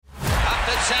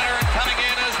at center and coming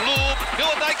in is Loeb.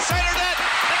 Gillick center net.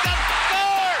 McDonough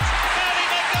scores! Matty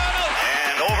McDonough!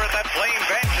 And over at that Flame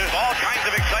bench, there's all kinds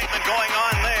of excitement going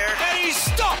on there. And he's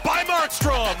stopped by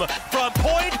Markstrom from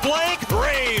point-blank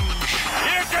range.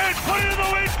 You can put it in the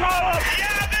win column!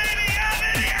 Yeah, baby! Yeah,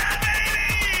 baby! Yeah,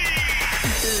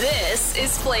 baby! This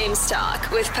is Flames Talk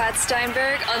with Pat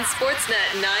Steinberg on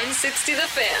Sportsnet 960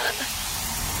 The Fan.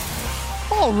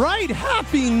 All right,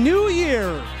 Happy New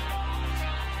Year!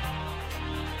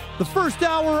 The first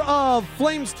hour of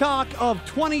Flames Talk of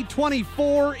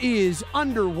 2024 is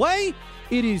underway.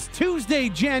 It is Tuesday,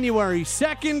 January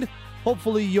 2nd.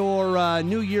 Hopefully your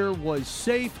new year was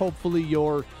safe. Hopefully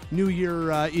your new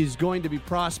year is going to be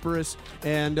prosperous.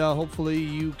 And hopefully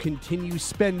you continue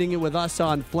spending it with us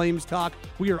on Flames Talk.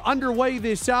 We are underway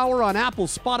this hour on Apple,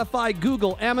 Spotify,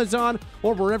 Google, Amazon,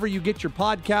 or wherever you get your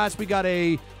podcasts. We got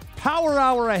a power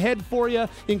hour ahead for you,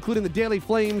 including the Daily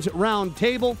Flames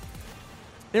Roundtable.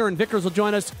 Aaron Vickers will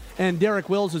join us, and Derek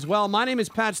Wills as well. My name is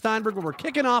Pat Steinberg. We're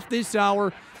kicking off this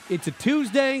hour. It's a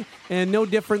Tuesday, and no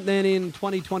different than in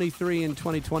 2023 and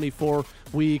 2024.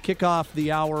 We kick off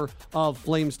the hour of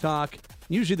Flames Talk,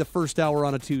 usually the first hour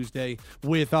on a Tuesday,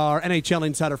 with our NHL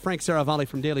insider, Frank Seravalli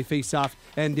from Daily Faceoff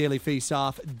and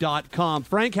dailyfaceoff.com.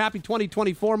 Frank, happy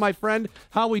 2024, my friend.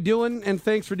 How we doing? And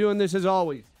thanks for doing this as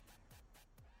always.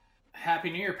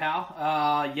 Happy New Year, pal.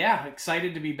 Yeah,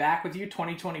 excited to be back with you.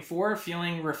 2024,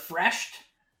 feeling refreshed.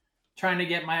 Trying to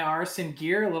get my arse in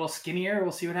gear, a little skinnier.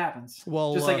 We'll see what happens.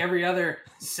 Well, just like every other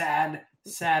sad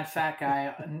fat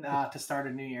guy to start a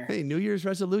new year. Hey, New Year's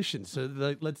resolution.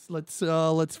 So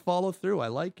let's follow through. I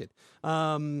like it.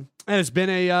 And it's been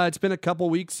a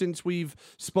couple weeks since we've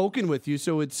spoken with you,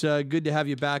 so it's good to have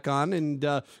you back on. And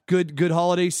good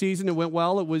holiday season. It went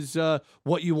well. It was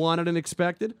what you wanted and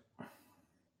expected.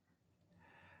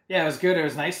 Yeah, it was good. It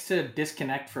was nice to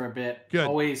disconnect for a bit. Good.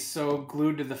 Always so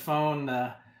glued to the phone.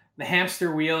 The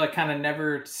hamster wheel, it kind of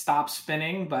never stopped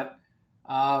spinning, but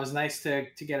it was nice to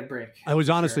get a break. I was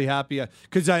honestly happy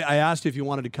because I asked you if you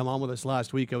wanted to come on with us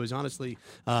last week. I was honestly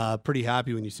pretty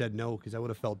happy when you said no, because I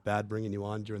would have felt bad bringing you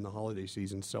on during the holiday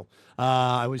season. So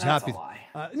I was happy. That's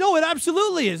a lie. No, it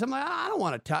absolutely is. I'm like, I don't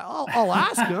want to. I'll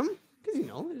ask him.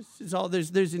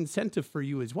 Because there's incentive for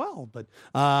you as well, but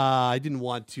I didn't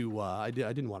want to. I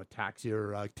didn't want to tax you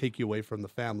or take you away from the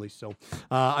family. So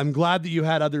I'm glad that you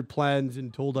had other plans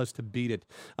and told us to beat it.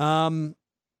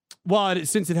 Well,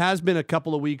 since it has been a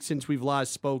couple of weeks since we've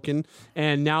last spoken,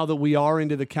 and now that we are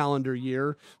into the calendar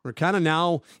year, we're kind of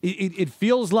now. It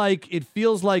feels like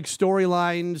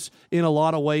storylines in a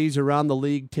lot of ways around the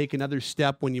league take another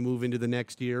step when you move into the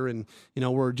next year, and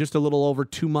we're just a little over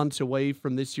 2 months away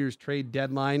from this year's trade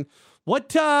deadline.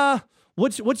 What's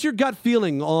your gut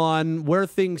feeling on where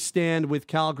things stand with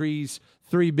Calgary's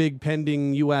 3 big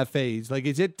pending UFAs? Like,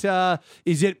 has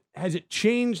it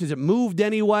changed? Has it moved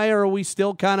anyway? Or are we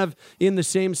still kind of in the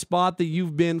same spot that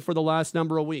you've been for the last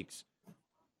number of weeks?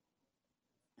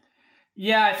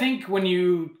 Yeah, I think when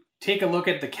you take a look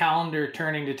at the calendar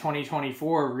turning to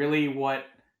 2024, really what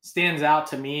stands out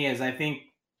to me is I think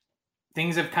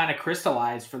things have kind of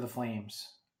crystallized for the Flames.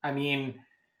 I mean,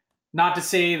 not to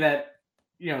say that,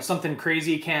 something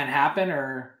crazy can't happen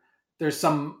or there's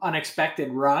some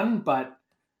unexpected run, but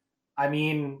I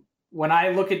mean, when I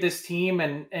look at this team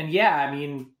and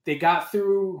they got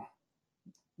through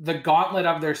the gauntlet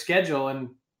of their schedule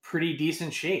in pretty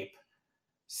decent shape.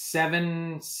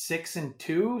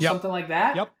 7-6-2, yep. Something like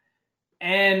that. Yep.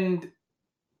 And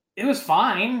it was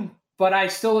fine, but I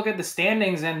still look at the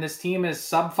standings and this team is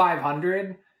sub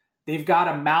 500. They've got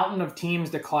a mountain of teams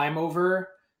to climb over.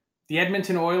 The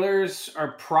Edmonton Oilers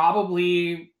are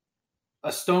probably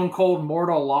a stone cold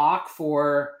mortal lock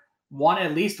for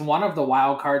at least one of the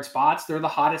wild card spots. They're the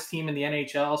hottest team in the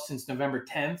NHL since November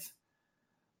 10th.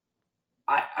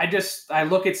 I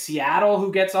look at Seattle,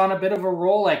 who gets on a bit of a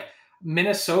roll. Like,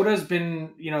 Minnesota's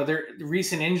been, their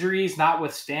recent injuries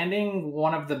notwithstanding,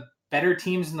 one of the better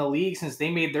teams in the league since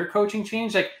they made their coaching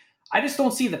change. Like, I just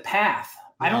don't see the path.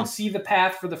 Yeah. I don't see the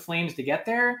path for the Flames to get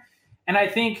there. And I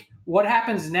think what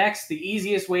happens next, the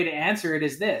easiest way to answer it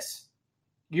is this.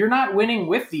 You're not winning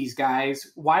with these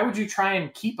guys. Why would you try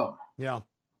and keep them? Yeah.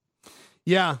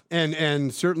 Yeah,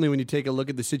 and certainly when you take a look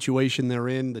at the situation they're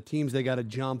in, the teams they got to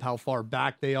jump, how far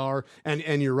back they are,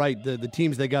 and you're right, the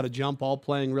teams they got to jump all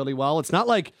playing really well. It's not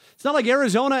like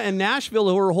Arizona and Nashville,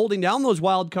 who are holding down those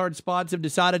wild card spots, have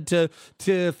decided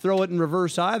to throw it in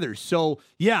reverse either. So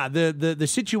yeah, the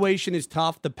situation is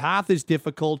tough. The path is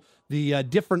difficult. the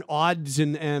different odds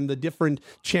and the different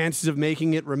chances of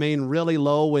making it remain really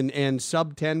low and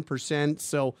sub 10%.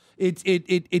 So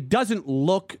it doesn't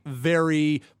look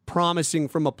very promising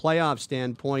from a playoff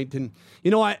standpoint. And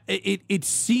it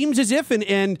seems as if,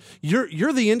 and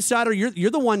you're the insider,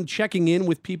 you're the one checking in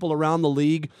with people around the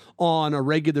league on a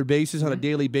regular basis, on a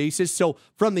daily basis. So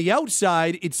from the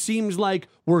outside, it seems like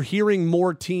we're hearing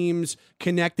more teams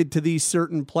connected to these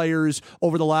certain players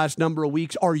over the last number of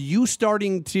weeks. Are you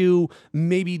starting to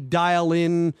maybe dial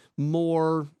in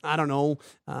more, I don't know,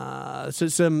 so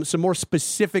some more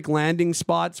specific landing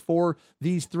spots for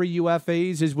these three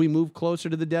UFAs as we move closer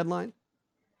to the deadline?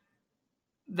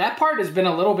 That part has been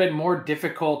a little bit more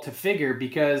difficult to figure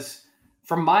because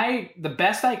from the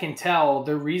best I can tell,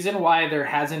 the reason why there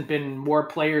hasn't been more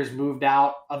players moved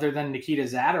out other than Nikita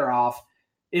Zadorov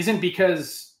isn't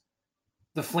because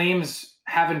the Flames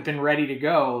haven't been ready to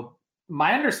go.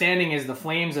 My understanding is the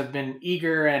Flames have been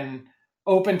eager and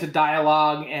open to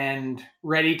dialogue and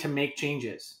ready to make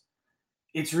changes.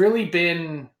 It's really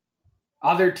been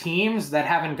other teams that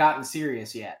haven't gotten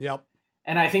serious yet. Yep.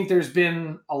 And I think there's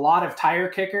been a lot of tire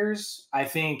kickers. I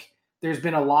think there's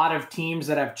been a lot of teams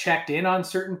that have checked in on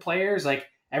certain players. Like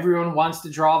everyone wants to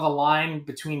draw the line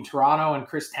between Toronto and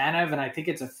Chris Tanev, and I think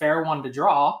it's a fair one to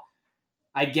draw.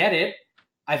 I get it.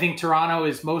 I think Toronto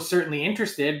is most certainly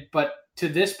interested, but to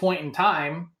this point in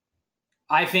time,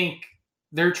 I think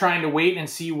they're trying to wait and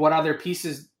see what other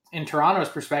pieces, in Toronto's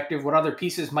perspective, what other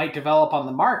pieces might develop on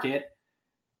the market.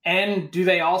 And do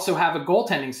they also have a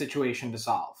goaltending situation to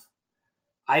solve?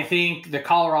 I think the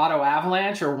Colorado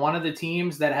Avalanche are one of the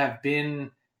teams that have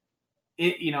been,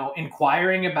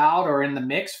 inquiring about or in the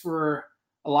mix for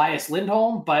Elias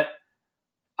Lindholm, but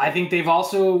I think they've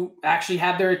also actually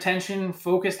had their attention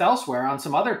focused elsewhere on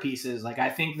some other pieces. Like I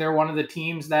think they're one of the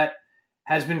teams that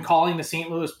has been calling the St.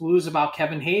 Louis Blues about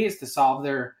Kevin Hayes to solve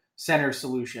their center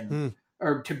solution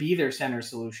or to be their center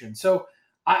solution. So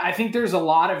I think there's a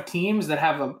lot of teams that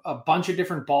have a bunch of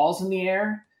different balls in the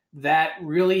air that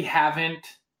really haven't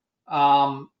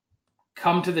come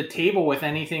to the table with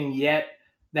anything yet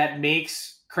that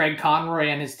makes Craig Conroy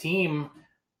and his team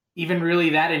even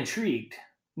really that intrigued.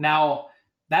 Now,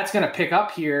 that's going to pick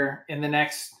up here in the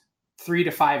next 3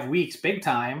 to 5 weeks, big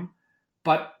time,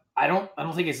 but I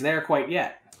don't think it's there quite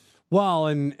yet. Well,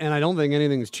 and I don't think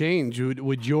anything's changed.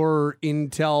 Would your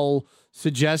intel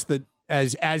suggest that,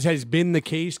 as has been the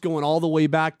case going all the way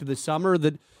back to the summer,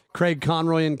 that Craig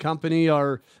Conroy and company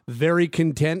are very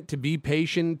content to be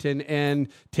patient and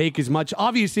take as much?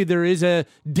 Obviously, there is a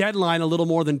deadline a little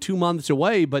more than 2 months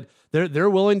away, but they're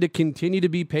willing to continue to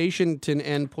be patient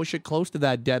and push it close to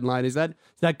that deadline. Is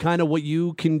that kind of what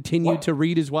you continue to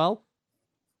read as well?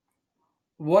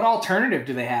 What alternative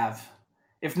do they have?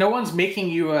 If no one's making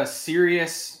you a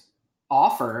serious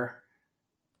offer,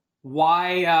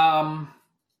 why,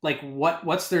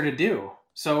 what's there to do?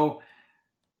 So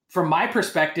from my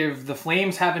perspective, the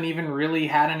Flames haven't even really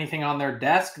had anything on their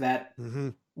desk that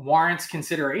warrants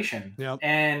consideration. Yep.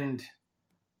 And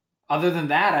other than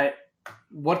that,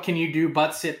 what can you do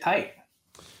but sit tight?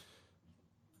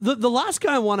 The last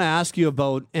guy I want to ask you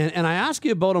about, and I ask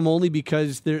you about him only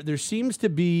because there seems to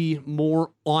be more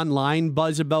online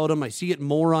buzz about him. I see it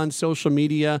more on social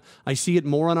media. I see it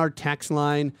more on our text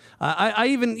line. I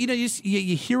even,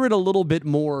 you hear it a little bit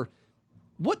more.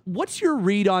 What's your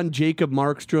read on Jacob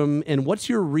Markstrom, and what's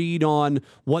your read on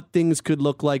what things could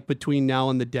look like between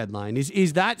now and the deadline?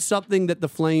 Is that something that the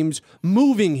Flames,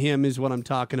 moving him is what I'm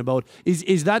talking about,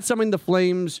 is that something the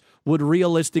Flames would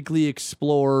realistically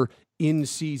explore in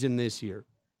season this year?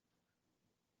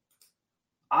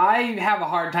 I have a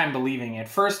hard time believing it.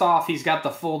 First off, he's got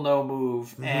the full no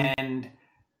move, and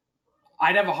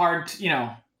I'd have a hard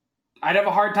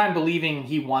time believing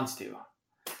he wants to.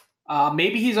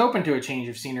 Maybe he's open to a change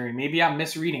of scenery. Maybe I'm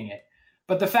misreading it.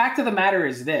 But the fact of the matter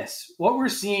is this. What we're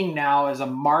seeing now is a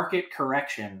market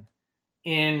correction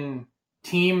in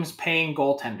teams paying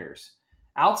goaltenders.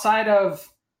 Outside of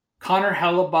Connor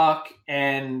Hellebuck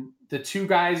and the two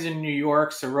guys in New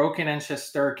York, Sorokin and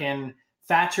Shesterkin,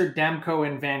 Thatcher Demko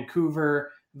in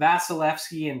Vancouver,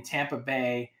 Vasilevsky in Tampa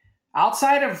Bay,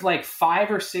 outside of like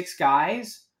 5 or 6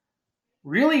 guys,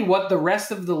 really what the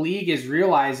rest of the league is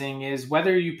realizing is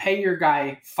whether you pay your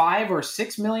guy $5 or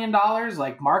 $6 million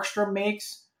like Markstrom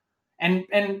makes. And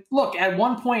look, at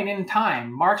one point in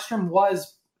time, Markstrom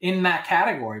was in that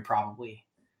category probably,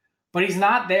 but he's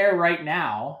not there right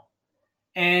now.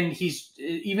 And he's,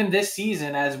 even this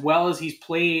season, as well as he's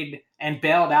played and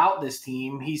bailed out this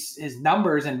team, his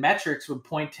numbers and metrics would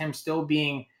point to him still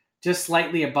being just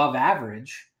slightly above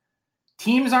average.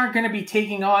 Teams aren't going to be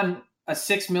taking on a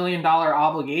 $6 million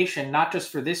obligation, not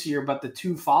just for this year, but the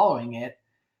 2 following it,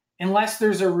 unless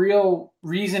there's a real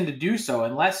reason to do so,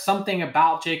 unless something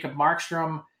about Jacob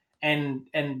Markstrom and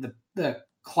the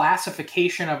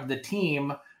classification of the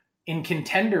team in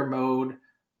contender mode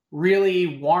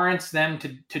really warrants them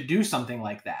to do something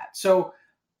like that. So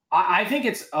I think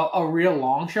it's a real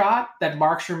long shot that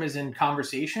Markstrom is in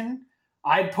conversation.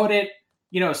 I'd put it,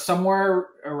 somewhere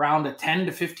around a 10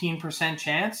 to 15%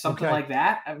 chance, something like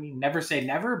that. I mean, never say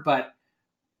never, but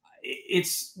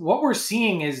it's what we're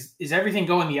seeing is everything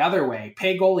going the other way.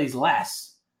 Pay goalies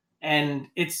less. And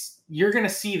you're going to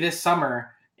see this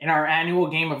summer in our annual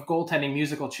game of goaltending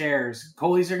musical chairs,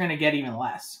 goalies are going to get even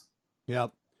less.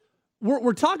 Yep.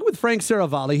 We're talking with Frank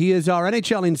Seravalli. He is our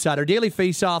NHL insider, Daily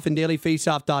Faceoff and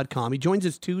dailyfaceoff.com. He joins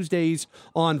us Tuesdays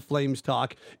on Flames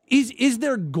Talk. Is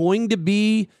there going to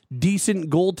be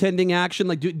decent goaltending action?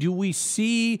 Like, do we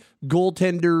see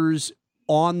goaltenders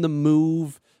on the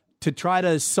move to try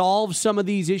to solve some of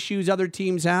these issues other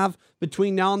teams have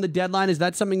between now and the deadline? Is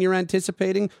that something you're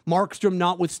anticipating, Markstrom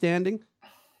notwithstanding?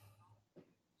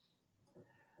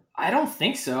 I don't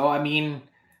think so. I mean,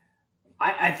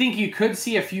 I think you could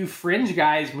see a few fringe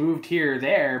guys moved here or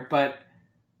there, but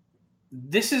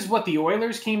this is what the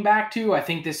Oilers came back to. I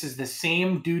think this is the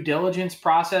same due diligence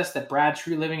process that Brad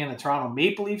Treliving and the Toronto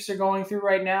Maple Leafs are going through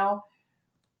right now.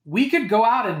 We could go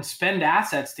out and spend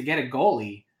assets to get a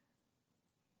goalie,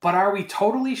 but are we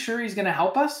totally sure he's going to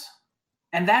help us?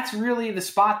 And that's really the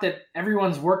spot that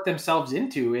everyone's worked themselves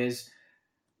into, is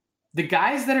the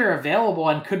guys that are available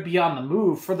and could be on the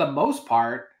move for the most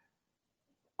part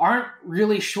aren't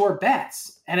really sure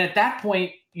bets. And at that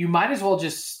point, you might as well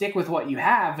just stick with what you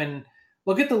have. And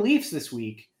look at the Leafs this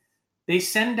week. They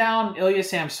send down Ilya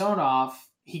Samsonov.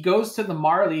 He goes to the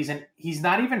Marlies, and he's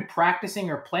not even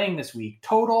practicing or playing this week.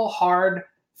 Total hard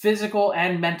physical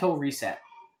and mental reset.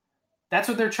 That's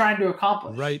what they're trying to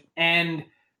accomplish. Right. And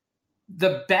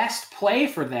the best play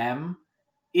for them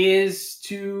is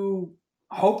to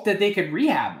hope that they could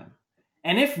rehab him.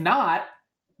 And if not,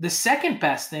 the second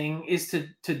best thing is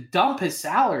to dump his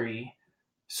salary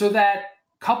so that,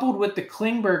 coupled with the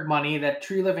Klingberg money that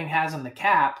Treliving has on the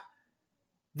cap,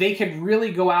 they could really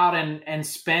go out and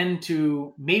spend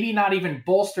to maybe not even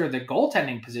bolster the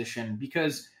goaltending position,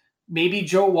 because maybe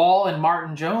Joe Wall and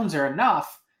Martin Jones are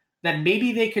enough that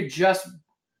maybe they could just,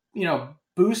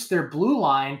 boost their blue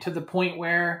line to the point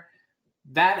where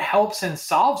that helps and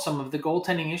solves some of the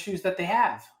goaltending issues that they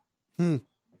have. And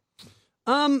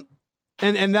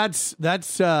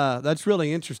that's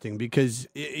really interesting, because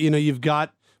you've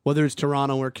got, whether it's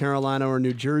Toronto or Carolina or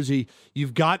New Jersey,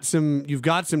 you've got some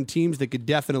teams that could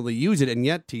definitely use it. And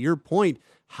yet, to your point,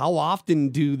 how often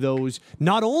do those,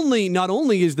 not only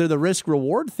is there the risk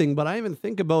reward thing, but I even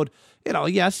think about,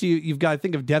 yes, you've got to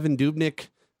think of Devin Dubnyk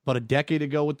about a decade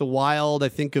ago with the Wild. I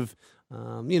think of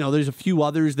there's a few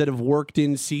others that have worked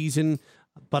in season.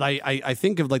 But I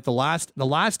think of like the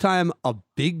last time a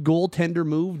big goaltender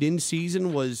moved in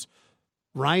season was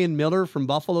Ryan Miller from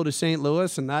Buffalo to St.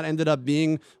 Louis, and that ended up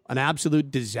being an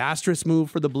absolute disastrous move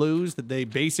for the Blues, that they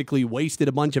basically wasted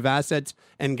a bunch of assets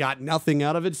and got nothing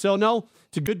out of it. So no,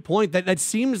 it's a good point. That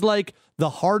seems like the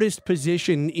hardest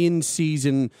position in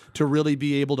season to really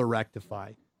be able to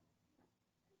rectify.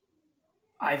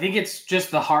 I think it's just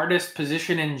the hardest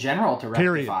position in general to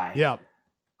rectify. Period. Yeah.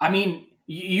 I mean,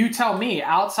 you tell me,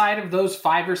 outside of those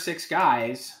 5 or 6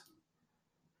 guys,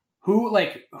 who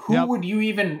would you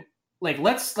even like?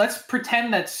 Let's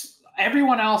pretend that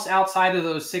everyone else outside of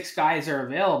those 6 guys are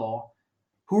available.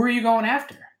 Who are you going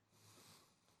after?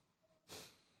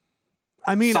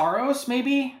 I mean, Saros,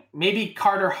 maybe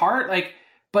Carter Hart,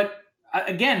 but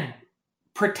again,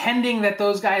 pretending that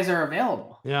those guys are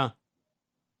available. Yeah.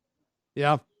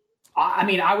 Yeah. I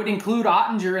mean, I would include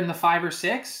Ottinger in the 5 or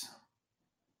 6.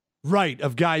 Right,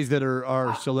 of guys that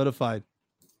are solidified.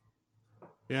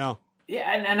 Yeah.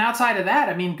 Yeah, and outside of that,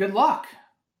 I mean, good luck.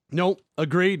 No,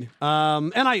 agreed.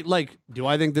 And do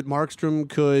I think that Markstrom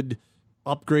could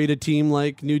upgrade a team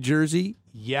like New Jersey?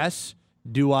 Yes.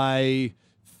 Do I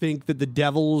think that the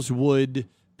Devils would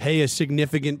pay a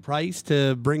significant price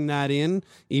to bring that in,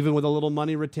 even with a little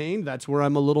money retained? That's where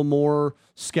I'm a little more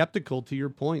skeptical, to your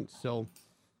point. So,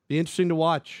 be interesting to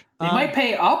watch. They might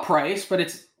pay a price, but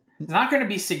it's not going to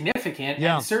be significant.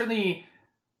 Yeah. And certainly,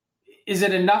 is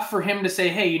it enough for him to say,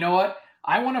 hey, you know what?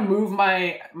 I want to move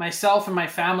myself and my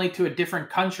family to a different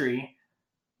country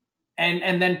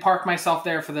and then park myself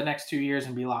there for the next 2 years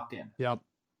and be locked in. Yep.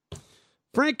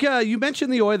 Frank, you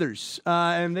mentioned the Oilers,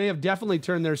 and they have definitely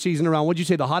turned their season around. What'd you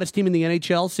say, the hottest team in the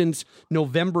NHL since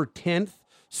November 10th?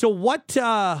 So what...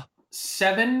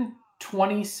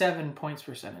 727 points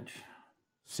percentage.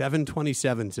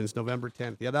 7-27 since November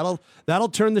 10th. Yeah, that'll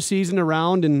turn the season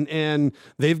around, and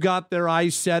they've got their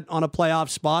eyes set on a playoff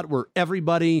spot where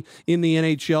everybody in the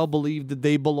NHL believed that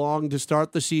they belonged to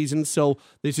start the season. So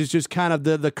this is just kind of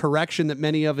the correction that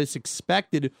many of us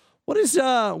expected. What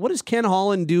does Ken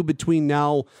Holland do between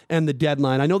now and the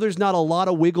deadline? I know there's not a lot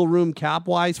of wiggle room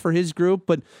cap-wise for his group,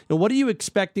 but what are you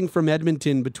expecting from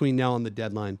Edmonton between now and the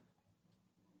deadline?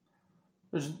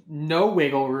 There's no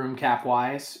wiggle room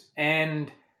cap-wise, and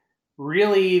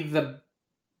really the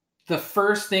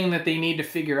first thing that they need to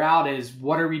figure out is,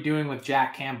 what are we doing with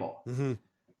Jack Campbell? Mm-hmm.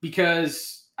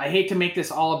 Because I hate to make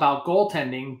this all about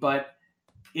goaltending, but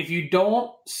if you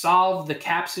don't solve the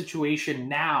cap situation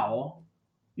now,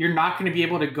 you're not going to be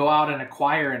able to go out and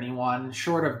acquire anyone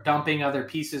short of dumping other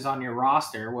pieces on your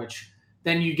roster, which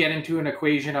then you get into an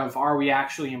equation of, are we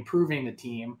actually improving the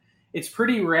team? It's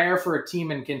pretty rare for a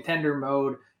team in contender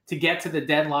mode to get to the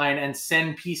deadline and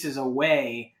send pieces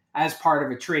away as part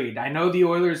of a trade. I know the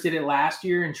Oilers did it last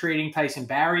year in trading Tyson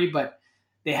Barrie, but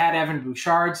they had Evan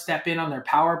Bouchard step in on their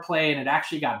power play, and it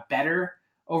actually got better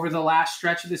over the last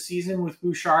stretch of the season with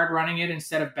Bouchard running it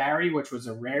instead of Barrie, which was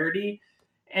a rarity.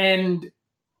 And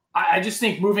I just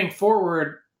think moving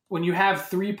forward, when you have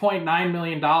 $3.9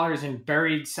 million in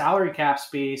buried salary cap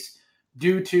space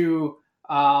due to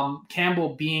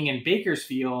Campbell being in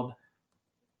Bakersfield,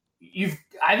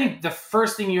 I think the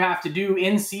first thing you have to do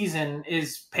in season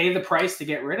is pay the price to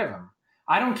get rid of him.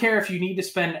 I don't care if you need to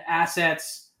spend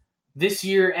assets this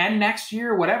year and next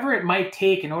year, whatever it might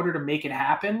take in order to make it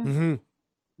happen. Mm-hmm.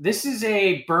 This is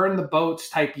a burn the boats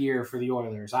type year for the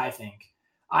Oilers, I think.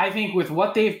 I think with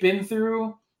what they've been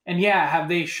through, and yeah, have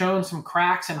they shown some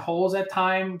cracks and holes at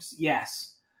times?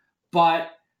 Yes.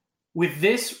 But with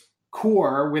this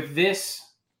core, with this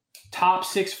top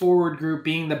six forward group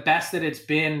being the best that it's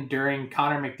been during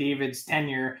Connor McDavid's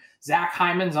tenure, Zach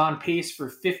Hyman's on pace for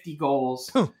 50 goals.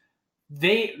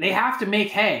 They have to make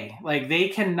hay. Like, they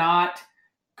cannot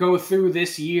go through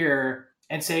this year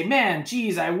and say, man,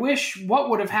 geez, I wish what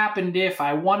would have happened if,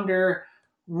 I wonder,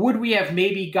 would we have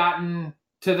maybe gotten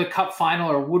to the cup final,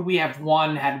 or would we have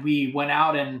won had we went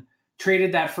out and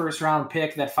traded that first round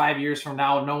pick that 5 years from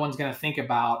now no one's going to think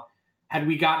about, had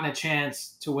we gotten a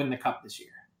chance to win the cup this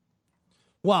year?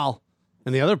 Well,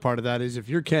 and the other part of that is, if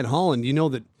you're Ken Holland, you know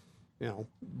that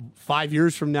 5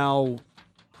 years from now,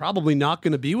 probably not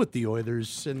going to be with the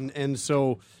Oilers, and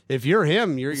so if you're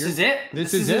him, this is it.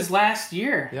 This is his last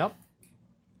year. Yep.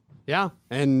 Yeah,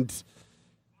 and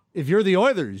if you're the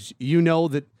Oilers, you know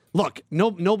that. Look,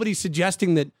 nobody's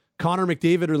suggesting that Connor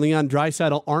McDavid or Leon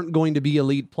Draisaitl aren't going to be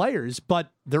elite players,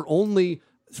 but they're only,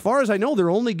 as far as I know, they're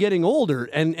only getting older,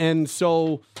 and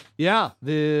so yeah,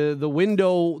 the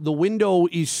window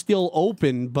is still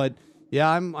open. But yeah,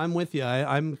 I'm with you.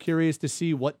 I'm curious to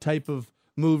see what type of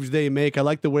moves they make. I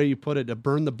like the way you put it, a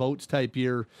burn the boats type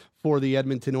year for the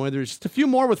Edmonton Oilers. Just a few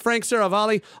more with Frank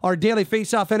Seravalli, our daily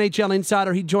face-off NHL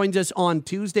insider. He joins us on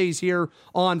Tuesdays here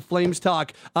on Flames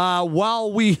Talk.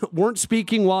 While we weren't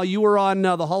speaking, while you were on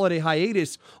the holiday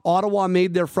hiatus, Ottawa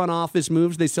made their front office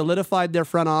moves. They solidified their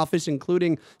front office,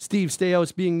 including Steve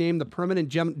Staios being named the permanent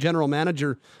general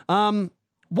manager.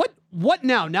 What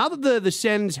now? Now that the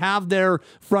Sens have their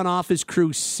front office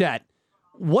crew set,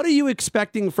 what are you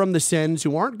expecting from the Sens,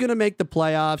 who aren't going to make the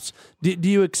playoffs? Do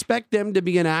you expect them to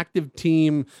be an active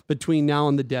team between now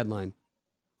and the deadline?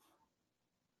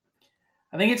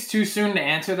 I think it's too soon to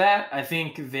answer that. I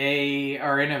think they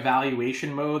are in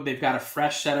evaluation mode. They've got a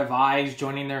fresh set of eyes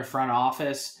joining their front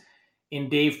office in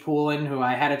Dave Poulin, who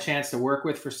I had a chance to work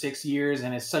with for 6 years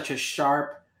and is such a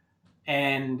sharp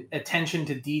and attention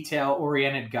to detail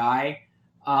oriented guy.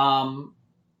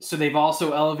 So they've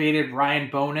also elevated Ryan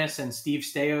Bowness, and Steve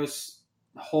Staios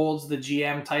holds the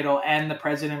GM title and the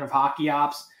president of hockey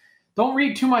ops. Don't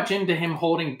read too much into him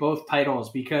holding both titles,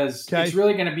 because it's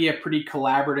really going to be a pretty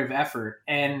collaborative effort.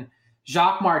 And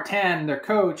Jacques Martin, their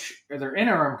coach, or their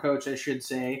interim coach, I should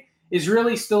say, is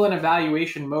really still in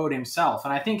evaluation mode himself.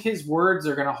 And I think his words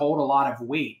are going to hold a lot of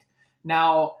weight.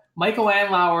 Now, Michael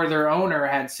Andlauer, their owner,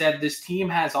 had said this team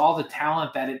has all the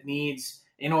talent that it needs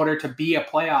in order to be a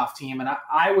playoff team. And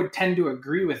I would tend to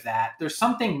agree with that. There's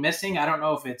something missing. I don't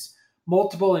know if it's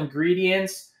multiple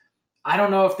ingredients. I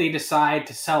don't know if they decide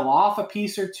to sell off a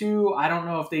piece or two. I don't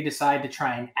know if they decide to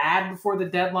try and add before the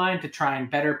deadline to try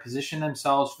and better position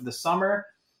themselves for the summer.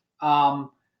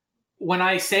 When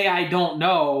I say I don't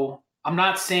know, I'm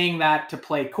not saying that to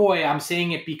play coy. I'm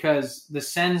saying it because the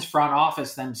Sens front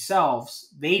office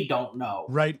themselves, they don't know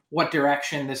what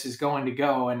direction this is going to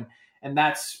go. And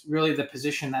that's really the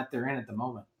position that they're in at the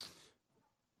moment.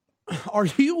 Are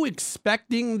you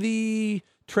expecting the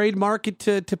trade market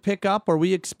to pick up? Are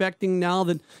we expecting now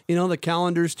that, the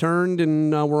calendar's turned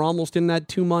and we're almost in that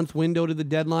 2-month window to the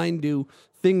deadline? Do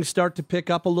things start to pick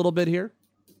up a little bit here?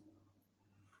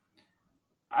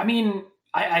 I mean,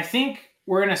 I think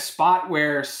we're in a spot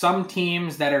where some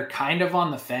teams that are kind of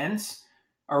on the fence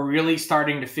are really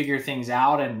starting to figure things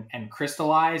out and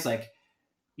crystallize. Like,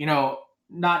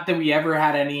 not that we ever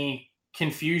had any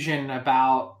confusion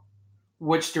about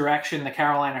which direction the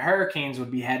Carolina Hurricanes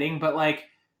would be heading, but like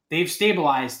they've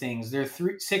stabilized things. They're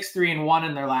 6-3-1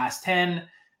 in their last 10.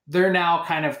 They're now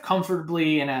kind of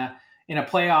comfortably in a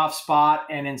playoff spot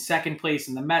and in second place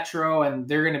in the Metro, and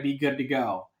they're going to be good to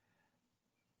go.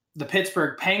 The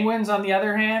Pittsburgh Penguins, on the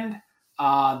other hand,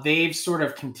 they've sort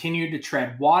of continued to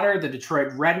tread water. The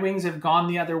Detroit Red Wings have gone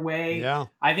the other way. Yeah.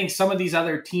 I think some of these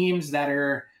other teams that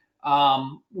are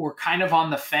were kind of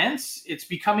on the fence, it's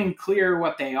becoming clear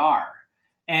what they are.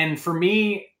 And for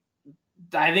me,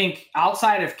 I think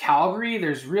outside of Calgary,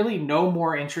 there's really no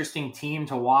more interesting team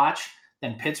to watch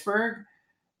than Pittsburgh.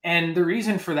 And the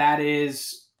reason for that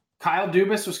is Kyle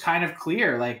Dubas was kind of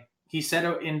clear. Like, he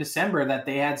said in December that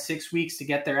they had 6 weeks to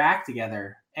get their act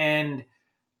together. And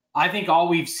I think all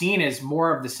we've seen is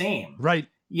more of the same. Right.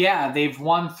 Yeah, they've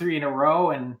won 3 in a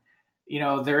row, and,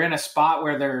 they're in a spot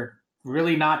where they're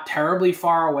really not terribly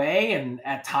far away. And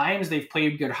at times they've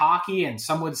played good hockey. And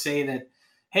some would say that,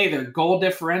 hey, their goal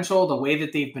differential, the way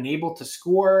that they've been able to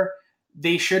score,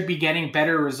 they should be getting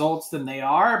better results than they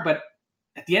are. But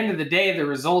at the end of the day, the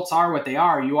results are what they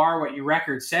are. You are what your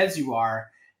record says you are.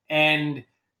 And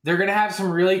they're going to have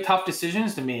some really tough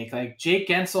decisions to make. Like Jake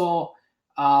Gensel,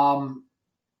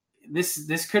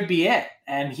 this could be it.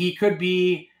 And he could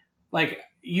be like,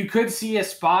 you could see a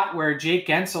spot where Jake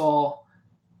Gensel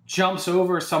jumps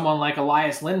over someone like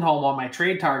Elias Lindholm on my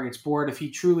trade targets board if he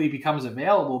truly becomes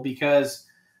available, because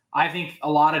I think a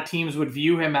lot of teams would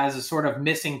view him as a sort of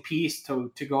missing piece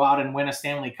to go out and win a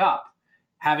Stanley Cup,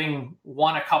 having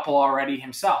won a couple already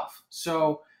himself.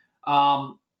 So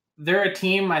they're a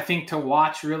team, I think, to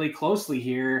watch really closely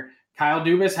here. Kyle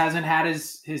Dubas hasn't had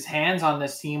his hands on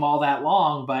this team all that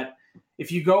long, but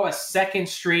if you go a second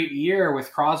straight year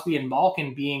with Crosby and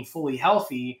Malkin being fully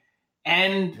healthy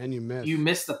and you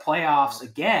miss the playoffs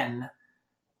again,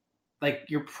 like,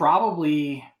 you're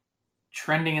probably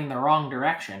trending in the wrong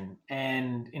direction.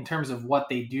 And in terms of what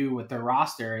they do with their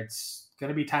roster, it's going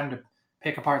to be time to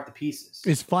pick apart the pieces.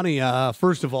 It's funny.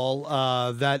 First of all,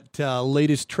 that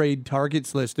latest trade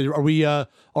targets list. Are we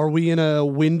in a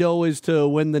window as to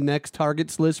when the next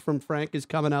targets list from Frank is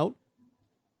coming out?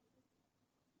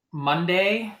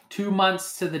 Monday, 2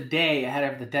 months to the day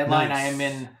ahead of the deadline. Nice. I am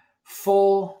in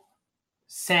full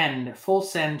send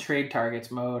trade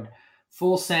targets mode,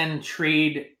 full send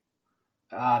trade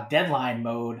deadline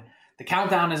mode. The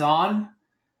countdown is on,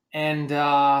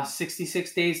 and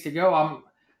 66 days to go.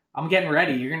 I'm getting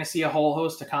ready. You're going to see a whole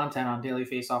host of content on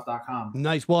dailyfaceoff.com.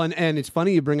 Nice. Well, and it's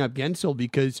funny you bring up Gensel,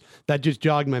 because that just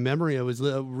jogged my memory. I was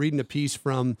reading a piece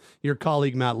from your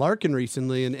colleague Matt Larkin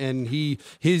recently, and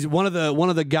he's one of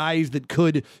the guys that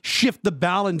could shift the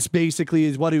balance, basically,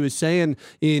 is what he was saying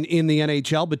in the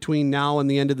NHL between now and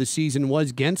the end of the season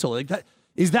was Gensel. Like that,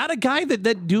 is that a guy that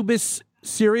Dubas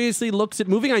seriously looks at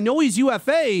moving? I know he's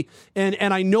UFA,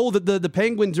 and I know that the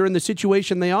Penguins are in the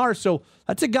situation they are, so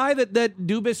that's a guy that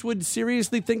Dubas would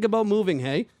seriously think about moving,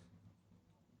 hey?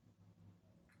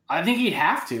 I think he'd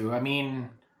have to. I mean,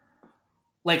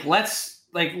 let's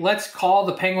call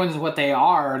the Penguins what they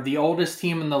are, the oldest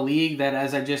team in the league that,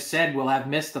 as I just said, will have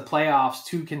missed the playoffs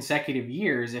 2 consecutive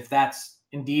years, if that's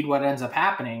indeed what ends up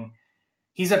happening.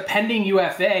 He's a pending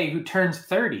UFA who turns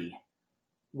 30.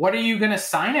 What are you going to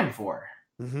sign him for?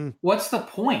 Mm-hmm. What's the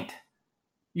point?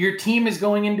 Your team is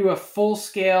going into a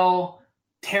full-scale,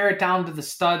 tear it down to the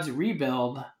studs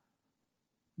rebuild.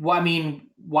 Well, I mean,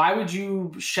 why would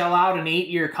you shell out an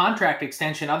 8-year contract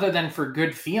extension other than for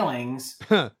good feelings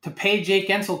to pay Jake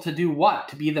Gensel to do what?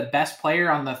 To be the best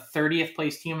player on the 30th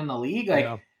place team in the league?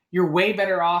 You're way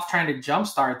better off trying to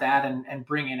jumpstart that and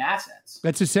bring in assets.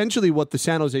 That's essentially what the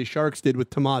San Jose Sharks did with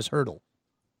Tomas Hertl.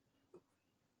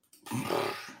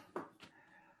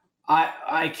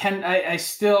 I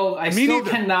still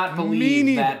cannot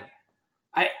believe that.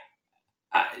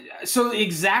 So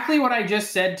exactly what I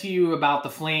just said to you about the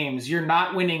Flames, you're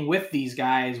not winning with these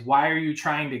guys. Why are you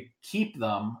trying to keep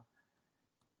them?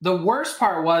 The worst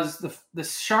part was the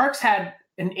Sharks had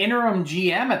an interim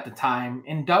GM at the time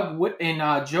in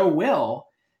Joe Will,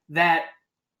 that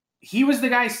he was the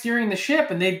guy steering the ship,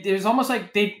 and it was almost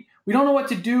like we don't know what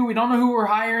to do. We don't know who we're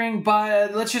hiring,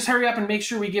 but let's just hurry up and make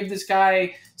sure we give this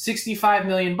guy $65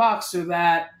 million so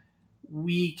that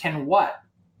we can what?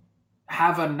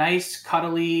 have a nice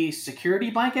cuddly security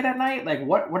blanket at night? Like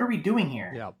what are we doing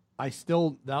here? Yeah. I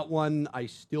still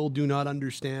do not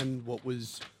understand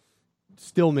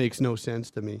still makes no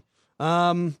sense to me.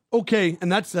 Okay.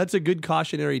 And that's a good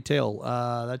cautionary tale.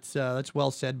 That's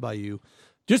well said by you.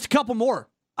 Just a couple more.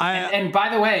 And by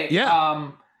the way,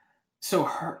 so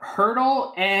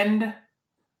Hurdle and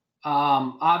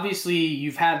obviously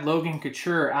you've had Logan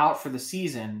Couture out for the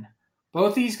season.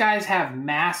 Both these guys have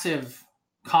massive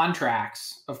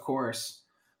contracts, of course.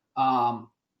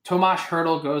 Tomas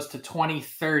Hurdle goes to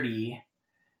 2030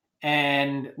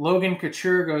 and Logan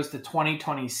Couture goes to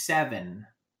 2027.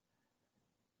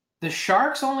 The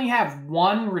Sharks only have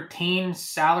one retained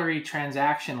salary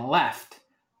transaction left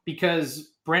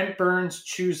because Brent Burns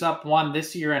chews up one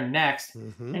this year and next,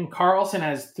 and Carlson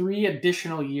has 3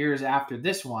 additional years after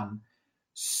this one.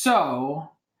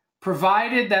 So,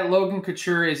 provided that Logan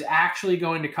Couture is actually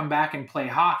going to come back and play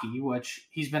hockey, which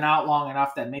he's been out long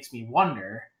enough that makes me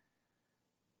wonder,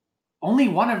 only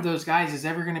one of those guys is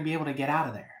ever going to be able to get out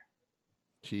of there.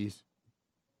 Jeez.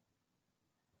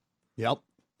 Yep.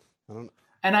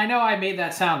 And I know I made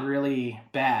that sound really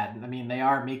bad. I mean, they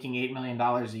are making $8 million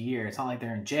a year. It's not like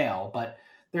they're in jail, but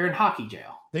they're in hockey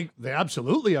jail. They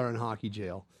absolutely are in hockey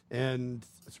jail. And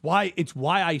it's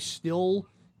why I still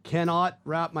cannot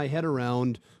wrap my head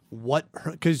around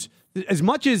because as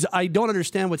much as I don't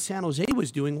understand what San Jose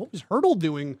was doing, what was Hurdle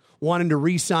doing wanting to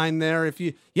re-sign there?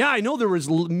 I know there was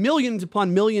millions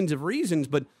upon millions of reasons,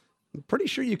 but I'm pretty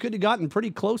sure you could have gotten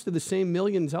pretty close to the same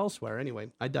millions elsewhere. Anyway,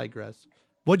 I digress.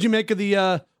 What'd you make of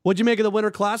the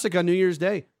Winter Classic on New Year's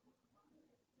Day?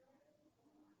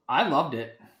 I loved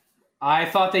it. I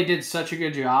thought they did such a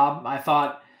good job. I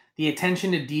thought the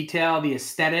attention to detail, the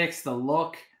aesthetics, the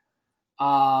look.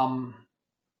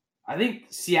 I think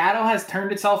Seattle has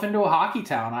turned itself into a hockey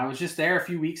town. I was just there a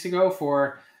few weeks ago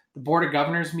for the Board of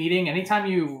Governors meeting. Anytime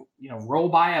you roll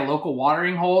by a local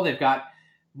watering hole, they've got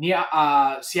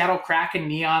Seattle Kraken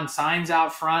neon signs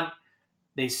out front.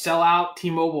 They sell out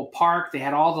T-Mobile Park. They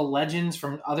had all the legends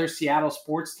from other Seattle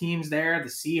sports teams there, the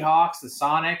Seahawks, the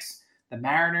Sonics, the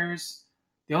Mariners.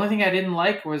 The only thing I didn't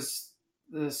like was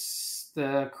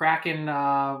the Kraken,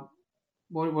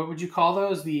 what would you call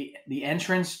those? The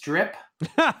entrance drip.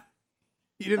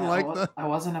 You didn't like that? I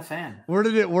wasn't a fan. Where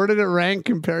did it rank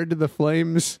compared to the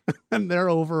Flames and their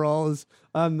overalls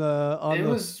on the It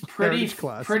was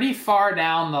pretty far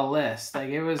down the list. Like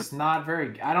it was not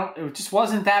very it just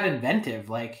wasn't that inventive.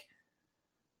 Like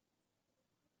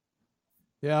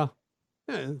Yeah.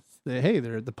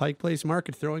 They're at the Pike Place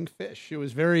Market throwing fish. It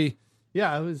was very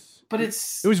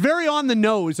it was very on the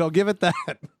nose, I'll give it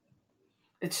that.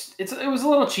 It was a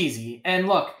little cheesy. And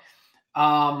look,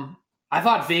 I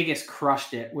thought Vegas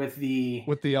crushed it with the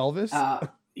Elvis.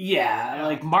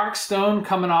 Like Mark Stone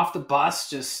coming off the bus,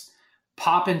 just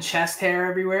popping chest hair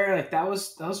everywhere. Like that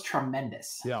was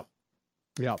tremendous. Yep.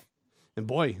 And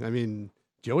boy, I mean,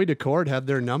 Joey Decord had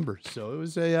their number, so it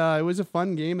was a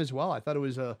fun game as well. I thought it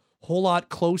was a whole lot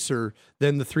closer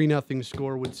than the 3-0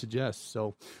 score would suggest.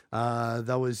 So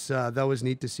that was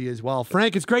neat to see as well.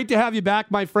 Frank, it's great to have you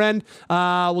back, my friend.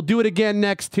 We'll do it again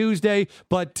next Tuesday,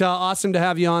 but awesome to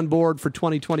have you on board for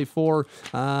 2024.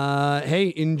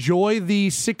 Hey, enjoy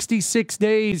the 66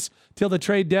 days till the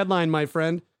trade deadline, my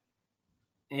friend.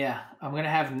 Yeah, I'm going to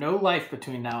have no life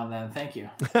between now and then. Thank you.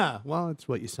 Well, it's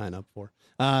what you sign up for.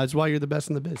 It's why you're the best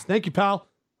in the biz. Thank you, pal.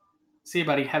 See you,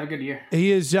 buddy. Have a good year.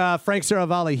 He is Frank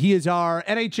Seravalli. He is our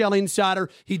NHL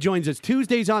insider. He joins us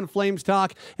Tuesdays on Flames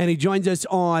Talk, and he joins us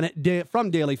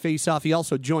from Daily Faceoff. He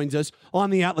also joins us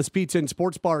on the Atlas Pizza and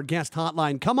Sports Bar guest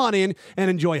hotline. Come on in and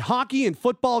enjoy hockey and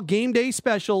football game day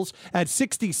specials at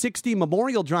 6060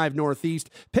 Memorial Drive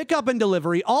Northeast. Pickup and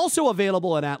delivery also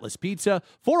available at Atlas Pizza,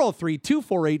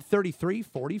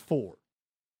 403-248-3344.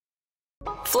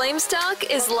 Flames Talk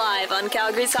is live on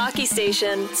Calgary's hockey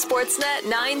station, Sportsnet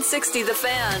 960 The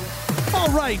Fan. All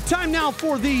right, time now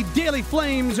for the Daily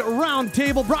Flames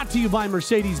Roundtable, brought to you by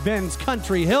Mercedes-Benz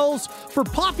Country Hills. For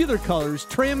popular colors,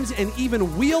 trims, and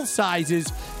even wheel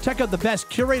sizes, check out the best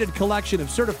curated collection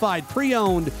of certified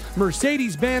pre-owned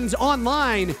Mercedes-Benz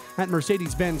online at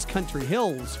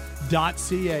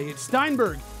mercedes-benzcountryhills.ca. It's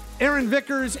Steinberg, Aaron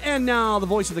Vickers, and now the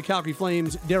voice of the Calgary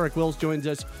Flames, Derek Wills, joins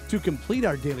us to complete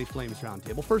our Daily Flames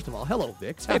Roundtable. First of all, hello,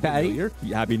 Vicks. Happy New Year.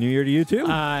 Happy New Year to you, too.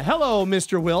 Hello,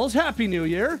 Mr. Wills. Happy New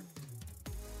Year.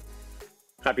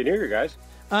 Happy New Year, guys.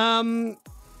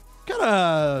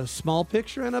 Got a small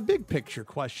picture and a big picture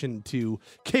question to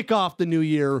kick off the new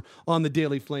year on the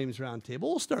Daily Flames Roundtable.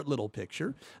 We'll start little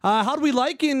picture. How do we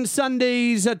like in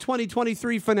Sunday's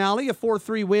 2023 finale, a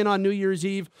 4-3 win on New Year's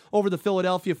Eve over the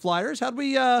Philadelphia Flyers? How do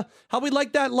we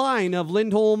like that line of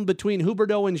Lindholm between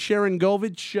Huberdeau and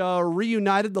Sharangovich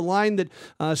reunited, the line that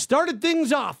started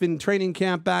things off in training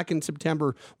camp back in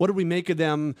September? What did we make of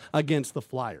them against the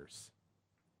Flyers?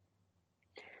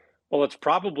 Well, it's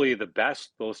probably the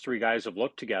best those three guys have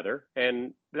looked together.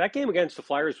 And that game against the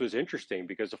Flyers was interesting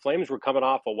because the Flames were coming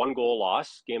off a 1-goal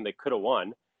loss, game they could have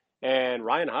won. And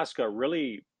Ryan Huska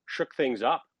really shook things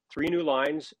up. 3 new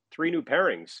lines, 3 new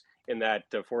pairings in that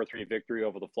 4-3 victory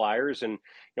over the Flyers. And,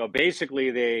 basically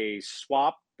they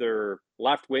swapped their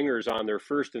left wingers on their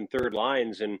first and third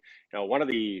lines. And, one of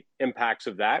the impacts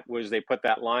of that was they put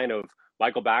that line of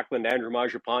Michael Backlund, Andrew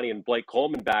Mangiapane, and Blake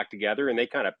Coleman back together, and they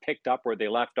kind of picked up where they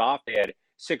left off. They had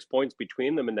 6 points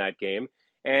between them in that game.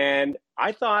 And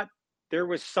I thought there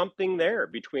was something there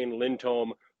between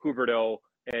Lindholm, Huberdeau,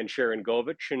 and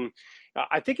Sharangovich. And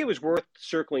I think it was worth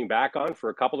circling back on for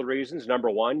a couple of reasons.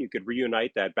 Number one, you could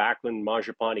reunite that Backlund,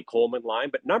 Mangiapane, Coleman line.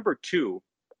 But number two,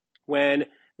 when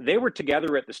they were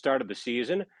together at the start of the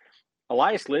season,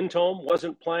 Elias Lindholm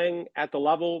wasn't playing at the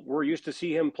level we're used to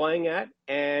see him playing at,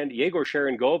 and Yegor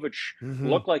Sharangovich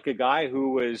looked like a guy who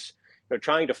was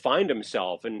trying to find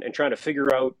himself and trying to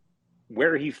figure out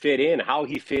where he fit in, how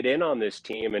he fit in on this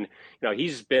team. And,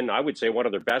 he's been, I would say, one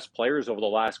of their best players over the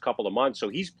last couple of months. So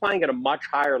he's playing at a much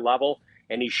higher level,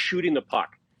 and he's shooting the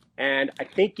puck. And I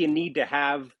think you need to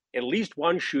have at least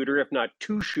one shooter, if not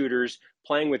 2 shooters,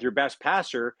 playing with your best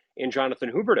passer in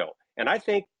Jonathan Huberdeau. And I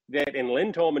think that in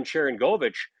Lindholm and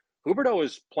Sharangovich, Huberdeau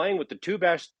is playing with the 2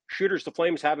 best shooters the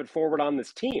Flames have at forward on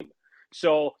this team.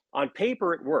 So on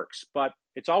paper, it works, but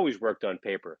it's always worked on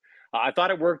paper. I thought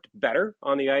it worked better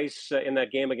on the ice in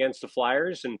that game against the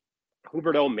Flyers, and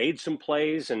Huberdeau made some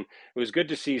plays, and it was good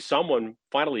to see someone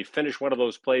finally finish one of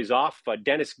those plays off.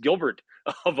 Dennis Gilbert,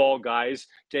 of all guys,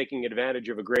 taking advantage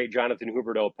of a great Jonathan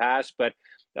Huberdeau pass. But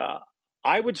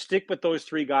I would stick with those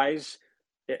 3 guys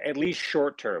at least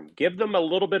short term. Give them a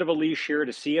little bit of a leash here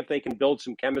to see if they can build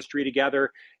some chemistry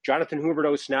together. Jonathan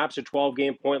Huberdeau snaps a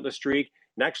 12-game pointless streak.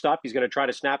 Next up, he's going to try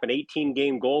to snap an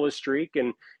 18-game goalless streak.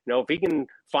 And, if he can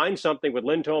find something with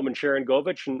Lindholm and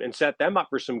Sharangovich and set them up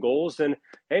for some goals, then,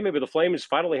 hey, maybe the Flames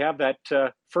finally have that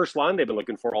first line they've been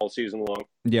looking for all season long.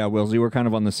 Yeah, Willsy, we're kind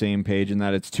of on the same page in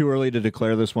that it's too early to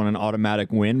declare this one an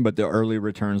automatic win, but the early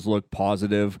returns look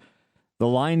positive. The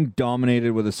line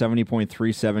dominated with a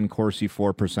 70.37 Corsi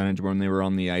for percentage when they were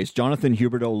on the ice. Jonathan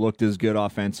Huberdeau looked as good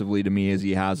offensively to me as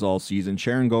he has all season.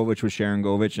 Sharangovich was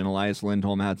Sharangovich, and Elias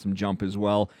Lindholm had some jump as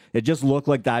well. It just looked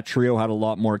like that trio had a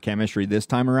lot more chemistry this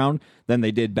time around than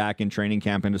they did back in training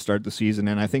camp and to start the season,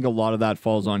 and I think a lot of that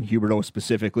falls on Huberdeau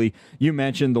specifically. You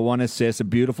mentioned the 1 assist, a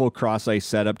beautiful cross-ice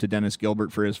setup to Dennis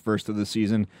Gilbert for his first of the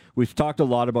season. We've talked a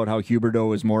lot about how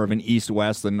Huberdeau is more of an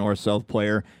east-west than north-south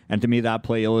player, and to me that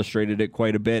play illustrated it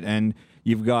quite a bit. And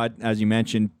you've got, as you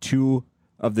mentioned, 2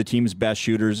 of the team's best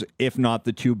shooters, if not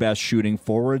the 2 best shooting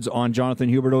forwards on Jonathan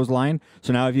Huberdeau's line.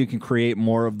 So now if you can create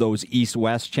more of those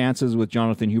east-west chances with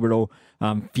Jonathan Huberdeau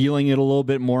feeling it a little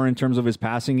bit more in terms of his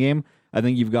passing game, I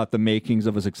think you've got the makings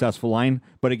of a successful line.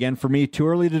 But again, for me, too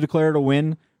early to declare it a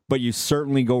win, but you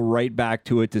certainly go right back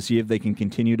to it to see if they can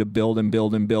continue to build and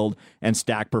build and build and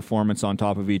stack performance on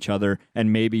top of each other,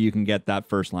 and maybe you can get that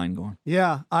first line going.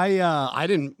 Yeah, I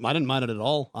didn't mind it at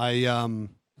all. I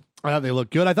thought they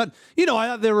looked good. I thought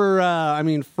they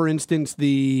were. For instance,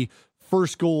 the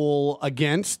first goal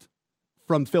against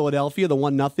from Philadelphia, the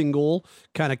 1-0 goal,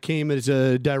 kind of came as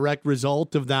a direct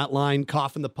result of that line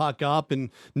coughing the puck up and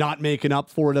not making up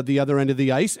for it at the other end of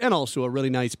the ice, and also a really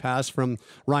nice pass from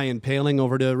Ryan Poehling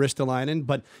over to Ristolainen.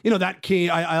 But, that came,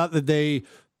 I thought that they,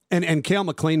 and Cale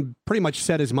McLean pretty much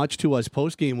said as much to us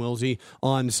post-game, Willsy,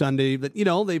 on Sunday, that,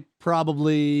 they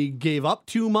probably gave up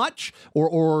too much,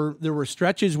 or there were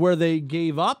stretches where they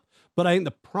gave up. But I think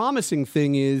the promising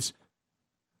thing is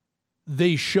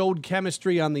they showed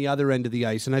chemistry on the other end of the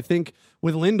ice. And I think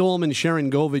with Lindholm and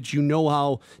Sharangovich,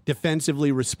 how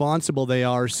defensively responsible they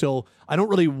are. So I don't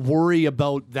really worry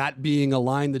about that being a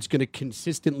line that's going to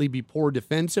consistently be poor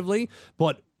defensively.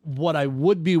 But what I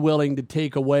would be willing to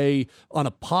take away on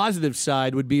a positive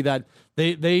side would be that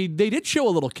they did show a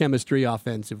little chemistry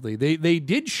offensively. They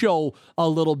did show a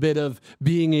little bit of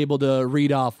being able to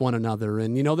read off one another.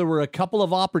 And, there were a couple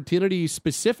of opportunities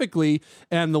specifically.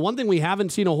 And the one thing we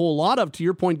haven't seen a whole lot of, to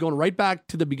your point, going right back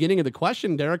to the beginning of the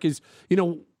question, Derek, is,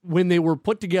 when they were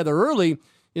put together early,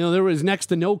 there was next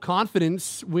to no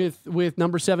confidence with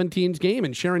number 17's game,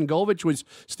 and Sharon Govich was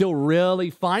still really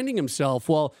finding himself.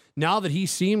 Well, now that he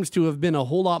seems to have been a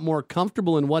whole lot more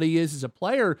comfortable in what he is as a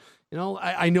player,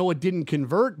 I know it didn't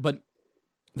convert, but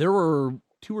there were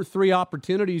 2 or 3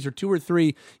 opportunities or 2 or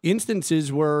 3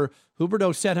 instances where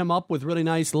Huberdeau set him up with really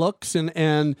nice looks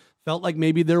and felt like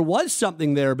maybe there was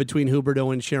something there between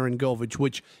Huberdeau and Sharon Govich,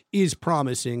 which is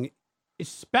promising,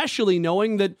 especially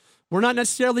knowing that we're not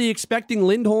necessarily expecting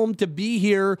Lindholm to be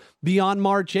here beyond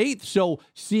March 8th. So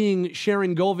seeing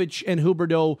Sharon Govich and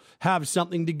Huberdeau have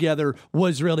something together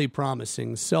was really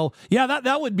promising. So, yeah,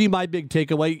 that would be my big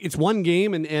takeaway. It's one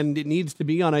game, and it needs to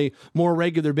be on a more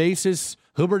regular basis.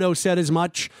 Huberdeau said as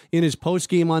much in his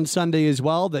postgame on Sunday as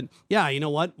well, that, yeah, you know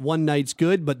what, one night's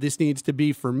good, but this needs to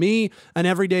be, for me, an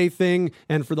everyday thing,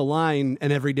 and for the line,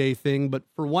 an everyday thing. But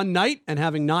for one night, and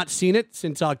having not seen it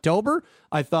since October,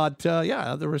 I thought,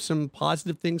 there were some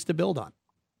positive things to build on.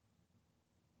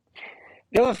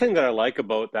 The other thing that I like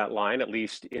about that line, at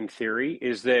least in theory,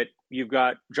 is that you've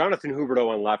got Jonathan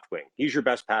Huberdeau on left wing. He's your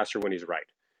best passer when he's right.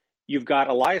 You've got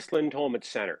Elias Lindholm at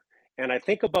center. And I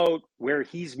think about where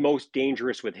he's most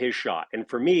dangerous with his shot. And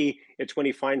for me, it's when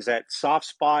he finds that soft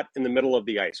spot in the middle of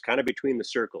the ice, kind of between the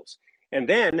circles. And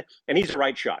he's a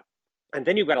right shot. And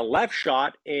then you've got a left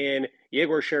shot in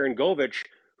Yegor Sharangovich,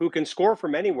 who can score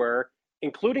from anywhere,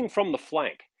 including from the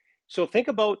flank. So think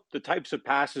about the types of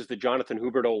passes that Jonathan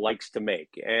Huberdeau likes to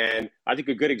make. And I think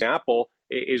a good example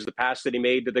is the pass that he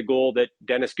made to the goal that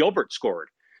Dennis Gilbert scored.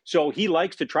 So he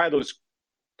likes to try those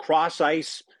cross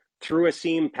ice through a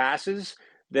seam passes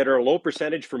that are low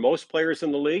percentage for most players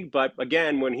in the league. But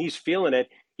again, when he's feeling it,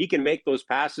 he can make those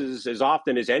passes as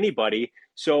often as anybody.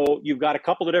 So you've got a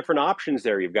couple of different options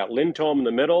there. You've got Lindholm in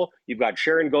the middle. You've got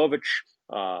Sharangovich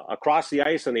across the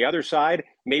ice on the other side,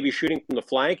 maybe shooting from the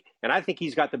flank. And I think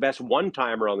he's got the best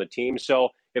one-timer on the team. So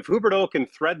if Huberdeau can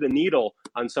thread the needle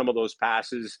on some of those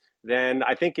passes, then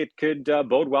I think it could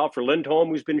bode well for Lindholm,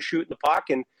 who's been shooting the puck,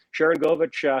 and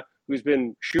Sharangovich, who's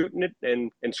been shooting it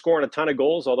and scoring a ton of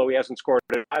goals, although he hasn't scored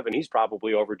 5, and he's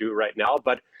probably overdue right now.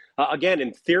 But again,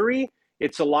 in theory,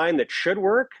 it's a line that should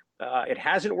work. It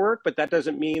hasn't worked, but that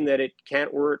doesn't mean that it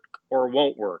can't work or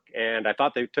won't work. And I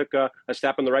thought they took a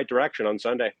step in the right direction on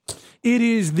Sunday. It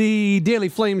is the Daily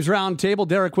Flames Roundtable.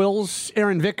 Derek Wills,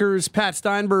 Aaron Vickers, Pat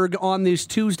Steinberg on this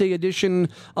Tuesday edition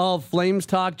of Flames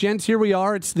Talk. Gents, here we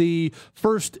are. It's the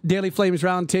first Daily Flames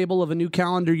Roundtable of a new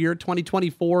calendar year.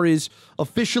 2024 is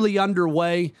officially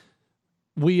underway.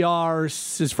 We are,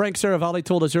 as Frank Seravalli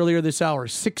told us earlier this hour,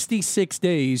 66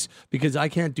 days, because I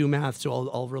can't do math, so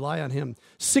I'll rely on him.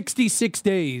 66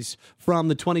 days from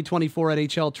the 2024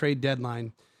 NHL trade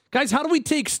deadline. Guys, how do we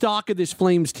take stock of this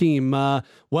Flames team?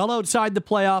 Well outside the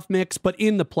playoff mix, but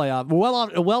in the playoff.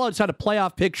 Well outside a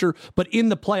playoff picture, but in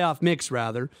the playoff mix,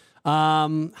 rather. How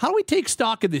do we take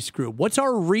stock of this group? What's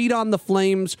our read on the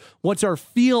Flames? What's our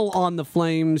feel on the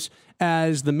Flames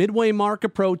as the midway mark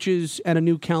approaches and a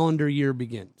new calendar year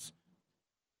begins?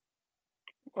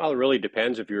 Well, it really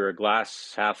depends if you're a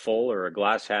glass half full or a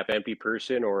glass half empty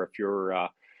person, or if you're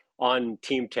on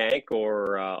Team Tank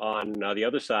or on the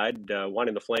other side,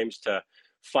 wanting the Flames to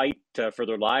fight for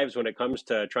their lives when it comes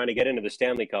to trying to get into the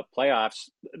Stanley Cup playoffs.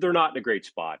 They're not in a great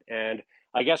spot. And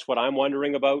I guess what I'm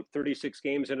wondering about 36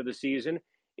 games into the season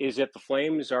is if the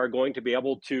Flames are going to be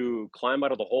able to climb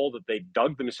out of the hole that they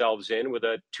dug themselves in with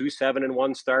a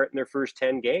 2-7-1 start in their first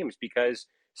 10 games. Because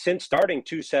since starting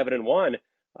 2-7-1,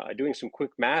 doing some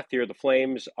quick math here, the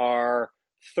Flames are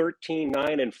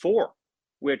 13-9-4,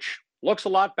 which looks a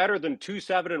lot better than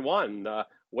 2-7-1,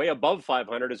 way above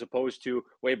 500 as opposed to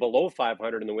way below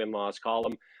 500 in the win-loss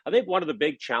column. I think one of the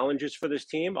big challenges for this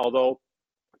team, although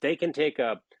they can take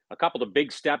a couple of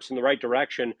big steps in the right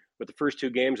direction with the first 2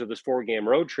 games of this 4-game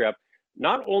road trip,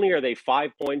 not only are they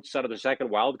 5 points out of the second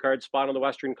wildcard spot in the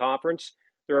Western Conference,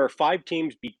 there are 5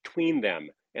 teams between them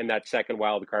and that second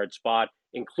wildcard spot,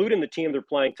 including the team they're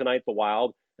playing tonight, the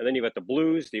Wild. And then you've got the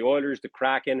Blues, the Oilers, the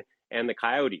Kraken, and the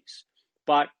Coyotes.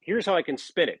 But here's how I can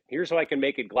spin it. Here's how I can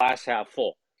make it glass half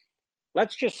full.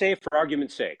 Let's just say, for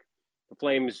argument's sake, the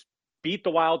Flames beat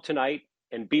the Wild tonight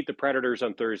and beat the Predators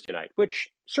on Thursday night, which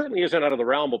certainly isn't out of the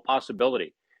realm of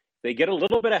possibility. They get a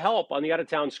little bit of help on the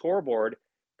out-of-town scoreboard.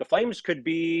 The Flames could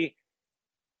be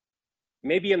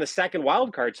maybe in the second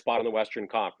wildcard spot in the Western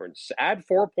Conference. Add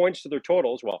 4 points to their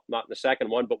totals. Well, not in the second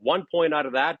one, but 1 point out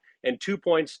of that and 2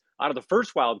 points out of the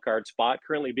first wildcard spot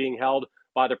currently being held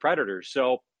by the Predators.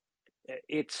 So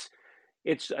it's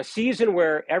a season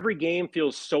where every game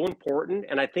feels so important.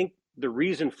 And I think the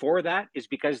reason for that is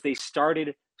because they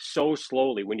started so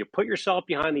slowly. When you put yourself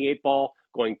behind the 8 ball,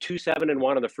 going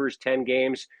 2-7-1 in the first 10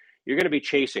 games, you're going to be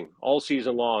chasing all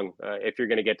season long if you're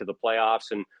going to get to the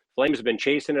playoffs. And Flames have been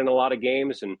chasing in a lot of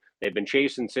games, and they've been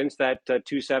chasing since that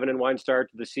 2-7-1 start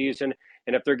to the season.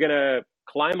 And if they're going to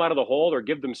climb out of the hole or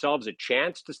give themselves a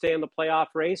chance to stay in the playoff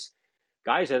race,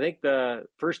 guys, I think the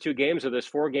first 2 games of this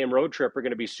 4-game road trip are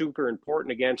going to be super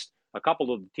important against a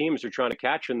couple of the teams they're trying to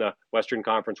catch in the Western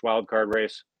Conference wildcard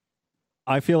race.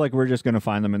 I feel like we're just going to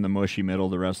find them in the mushy middle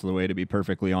the rest of the way, to be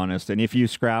perfectly honest. And if you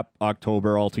scrap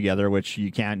October altogether, which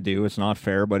you can't do, it's not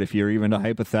fair, but if you're even to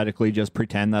hypothetically just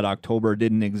pretend that October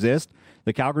didn't exist,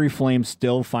 the Calgary Flames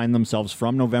still find themselves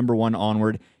from November 1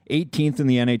 onward 18th in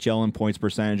the NHL in points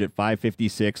percentage at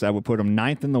 .556. I would put them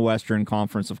 9th in the Western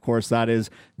Conference. Of course, that is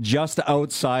just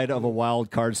outside of a wild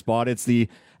card spot. It's the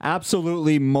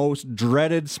absolutely most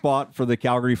dreaded spot for the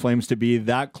Calgary Flames to be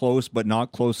that close, but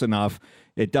not close enough.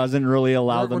 It doesn't really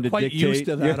allow them to quite dictate. Used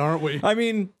to that, aren't we? I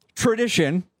mean,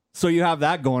 tradition. So you have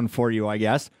that going for you, I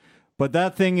guess. But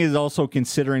that thing is also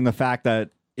considering the fact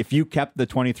that if you kept the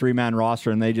 23-man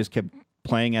roster and they just kept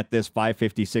playing at this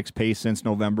 .556 pace since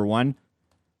November 1,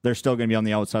 they're still going to be on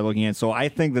the outside looking in. So I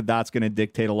think that that's going to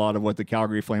dictate a lot of what the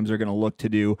Calgary Flames are going to look to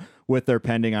do with their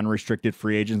pending unrestricted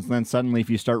free agents. And then suddenly if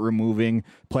you start removing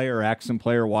player X and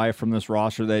player Y from this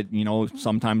roster that, you know,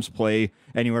 sometimes play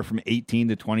anywhere from 18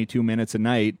 to 22 minutes a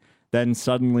night, then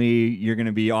suddenly you're going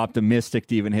to be optimistic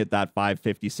to even hit that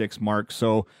 .556 mark.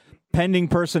 So pending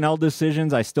personnel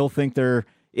decisions, I still think they're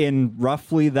in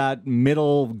roughly that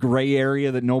middle gray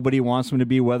area that nobody wants them to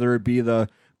be, whether it be the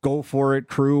go for it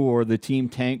crew or the team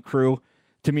tank crew.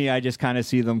 To me, I just kind of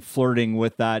see them flirting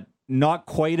with that, not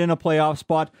quite in a playoff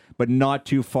spot, but not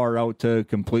too far out to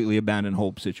completely abandon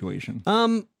hope situation.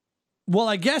 Well,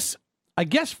 I guess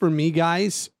for me,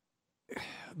 guys,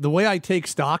 the way I take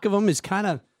stock of them is kind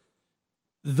of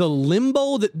the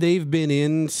limbo that they've been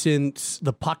in since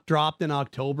the puck dropped in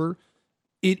October.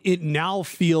 It now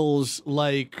feels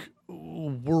like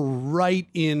we're right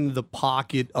in the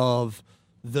pocket of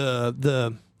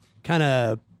the kind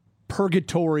of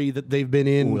purgatory that they've been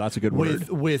in. Ooh, that's a good word.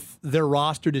 With their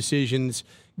roster decisions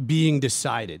being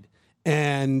decided.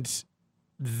 And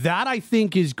that, I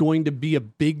think, is going to be a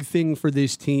big thing for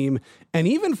this team. And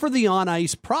even for the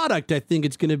on-ice product, I think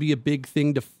it's going to be a big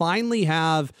thing to finally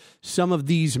have some of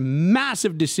these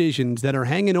massive decisions that are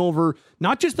hanging over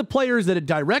not just the players that it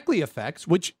directly affects,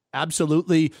 which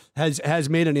absolutely has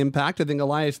made an impact. I think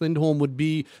Elias Lindholm would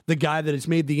be the guy that has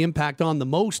made the impact on the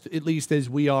most, at least as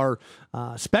we are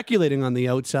speculating on the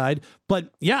outside.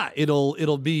 But yeah,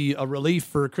 it'll be a relief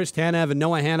for Chris Tanev and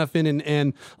Noah Hanifin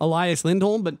and Elias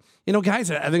Lindholm. But, you know, guys,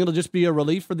 I think it'll just be a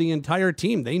relief for the entire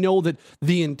team. They know that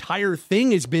the entire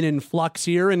thing has been in flux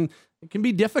here, and it can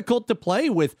be difficult to play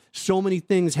with so many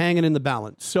things hanging in the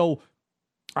balance. So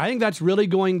I think that's really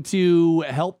going to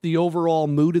help the overall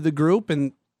mood of the group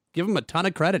and give them a ton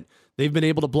of credit. They've been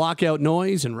able to block out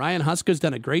noise, and Ryan Huska's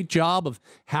done a great job of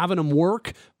having them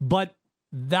work. But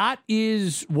that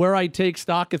is where I take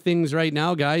stock of things right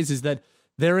now, guys, is that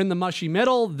they're in the mushy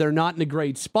middle. They're not in a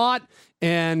great spot.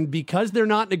 And because they're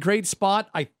not in a great spot,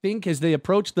 I think as they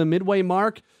approach the midway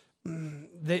mark,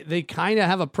 they kind of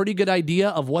have a pretty good idea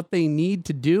of what they need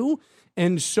to do.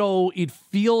 And so it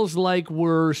feels like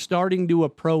we're starting to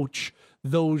approach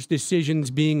those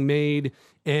decisions being made.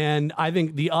 And I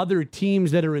think the other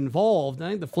teams that are involved, I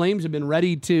think the Flames have been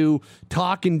ready to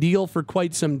talk and deal for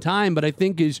quite some time. But I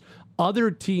think as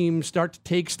other teams start to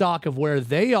take stock of where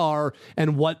they are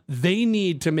and what they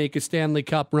need to make a Stanley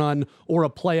Cup run or a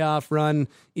playoff run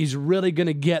is really going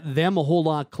to get them a whole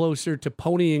lot closer to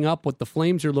ponying up what the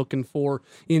Flames are looking for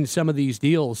in some of these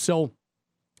deals. So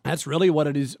that's really what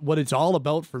it's all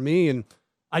about for me. And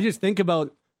I just think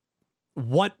about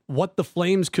what the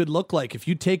Flames could look like if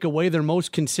you take away their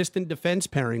most consistent defense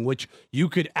pairing, which you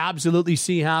could absolutely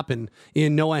see happen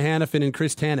in Noah Hanifin and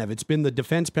Chris Tanev. It's been the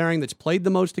defense pairing that's played the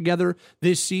most together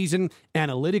this season.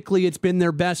 Analytically, it's been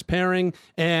their best pairing,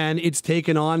 and it's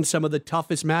taken on some of the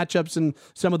toughest matchups and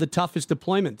some of the toughest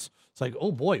deployments. It's like,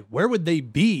 oh boy, where would they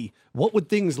be? What would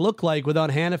things look like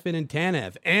without Hanifin and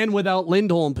Tanev and without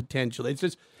Lindholm potentially? It's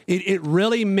just, it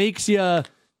really makes you,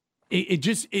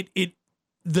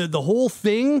 the whole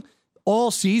thing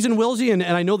all season, Wilsey, and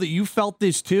I know that you felt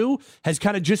this too, has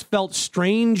kind of just felt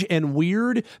strange and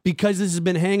weird because this has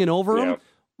been hanging over them.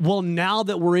 Well, now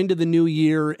that we're into the new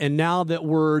year and now that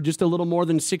we're just a little more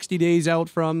than 60 days out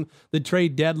from the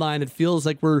trade deadline, it feels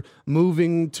like we're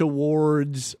moving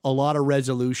towards a lot of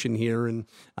resolution here. And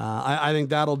I think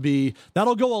that'll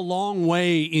go a long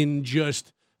way in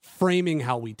just framing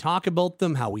how we talk about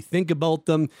them, how we think about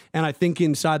them, and I think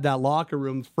inside that locker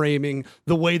room, framing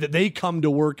the way that they come to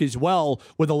work as well,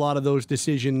 with a lot of those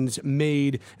decisions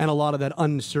made and a lot of that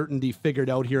uncertainty figured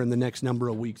out here in the next number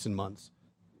of weeks and months.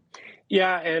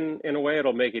 Yeah, and in a way,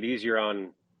 it'll make it easier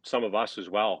on some of us as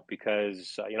well,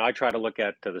 because I try to look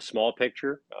at the small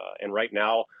picture, and right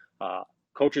now,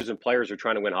 coaches and players are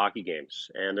trying to win hockey games,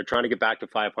 and they're trying to get back to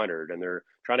 500, and they're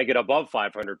trying to get above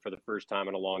 500 for the first time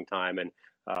in a long time, and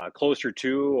closer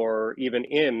to or even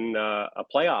in a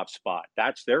playoff spot.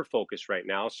 That's their focus right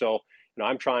now. So,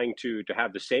 I'm trying to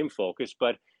have the same focus,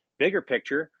 but bigger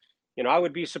picture, I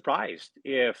would be surprised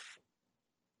if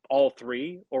all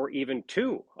three or even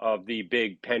two of the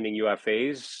big pending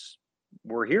UFAs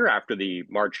were here after the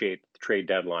March 8th trade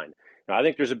deadline. Now, I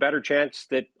think there's a better chance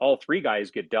that all three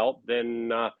guys get dealt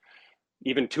than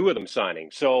even two of them signing.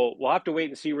 So we'll have to wait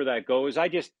and see where that goes.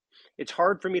 It's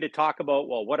hard for me to talk about,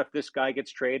 well, what if this guy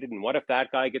gets traded and what if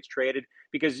that guy gets traded?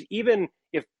 Because even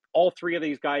if all three of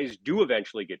these guys do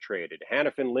eventually get traded,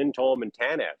 Hanifin, Lindholm, and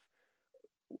Tanev,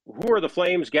 who are the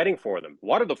Flames getting for them?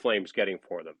 What are the Flames getting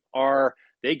for them? Are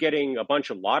they getting a bunch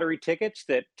of lottery tickets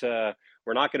that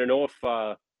we're not going to know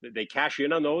if they cash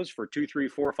in on those for 2, 3,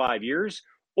 4, 5 years?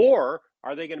 Or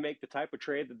are they going to make the type of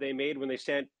trade that they made when they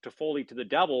sent Toffoli to the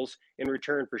Devils in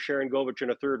return for Sharon Govich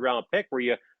and a third-round pick, where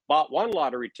you bought one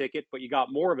lottery ticket, but you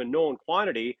got more of a known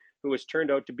quantity who has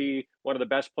turned out to be one of the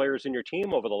best players in your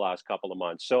team over the last couple of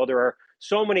months? So there are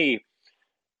so many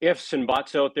ifs and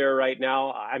buts out there right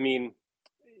now. I mean,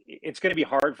 it's going to be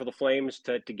hard for the Flames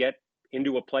to get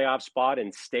into a playoff spot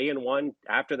and stay in one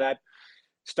after that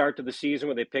start to the season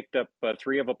where they picked up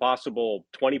 3 of a possible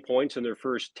 20 points in their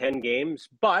first 10 games.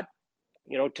 But,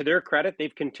 to their credit,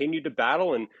 they've continued to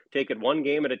battle and take it one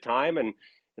game at a time, and,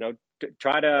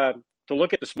 try to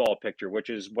look at the small picture, which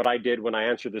is what I did when I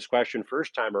answered this question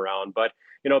first time around. But,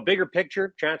 bigger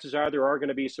picture, chances are there are going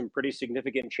to be some pretty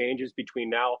significant changes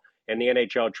between now and the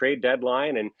NHL trade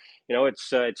deadline. And,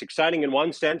 it's exciting in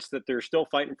one sense that they're still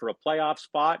fighting for a playoff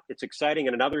spot. It's exciting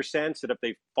in another sense that if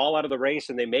they fall out of the race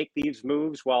and they make these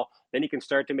moves, well, then you can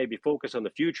start to maybe focus on the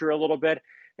future a little bit.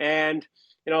 And,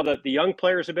 the young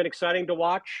players have been exciting to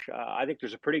watch. I think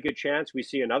there's a pretty good chance we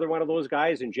see another one of those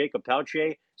guys in Jacob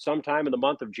Pelche sometime in the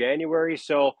month of January.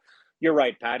 So you're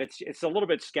right, Pat. It's a little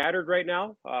bit scattered right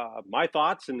now. My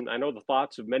thoughts, and I know the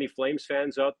thoughts of many Flames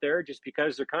fans out there, just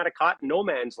because they're kind of caught in no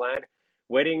man's land,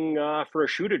 waiting for a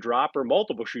shoe to drop or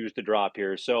multiple shoes to drop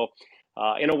here. So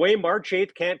in a way, March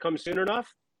 8th can't come soon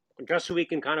enough, just so we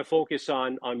can kind of focus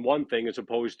on one thing as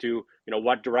opposed to,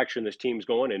 what direction this team's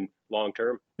going in long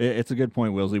term. It's a good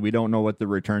point, Wilsey. We don't know what the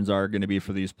returns are going to be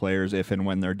for these players if and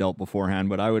when they're dealt beforehand,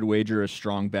 but I would wager a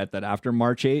strong bet that after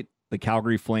March 8th, the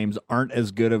Calgary Flames aren't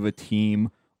as good of a team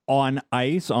on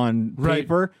ice, on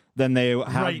paper, than they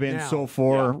have been now. So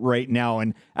far right now.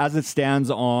 And as it stands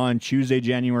on Tuesday,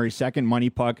 January 2nd, Money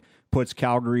Puck puts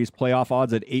Calgary's playoff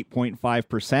odds at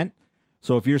 8.5%.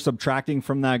 So if you're subtracting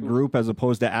from that group as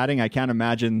opposed to adding, I can't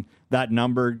imagine that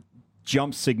number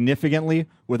jumps significantly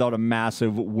without a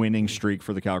massive winning streak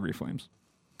for the Calgary Flames.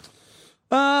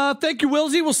 Thank you,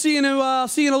 Wilsey. We'll see you in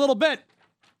a little bit.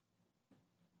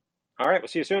 All right, we'll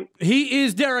see you soon. He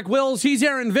is Derek Wills. He's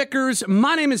Aaron Vickers.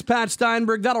 My name is Pat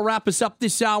Steinberg. That'll wrap us up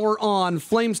this hour on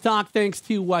Flames Talk. Thanks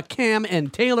to Cam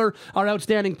and Taylor, our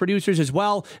outstanding producers as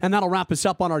well. And that'll wrap us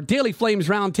up on our Daily Flames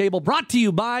Roundtable, brought to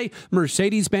you by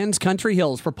Mercedes-Benz Country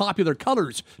Hills for popular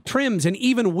colors, trims, and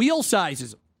even wheel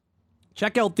sizes.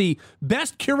 Check out the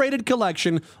best curated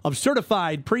collection of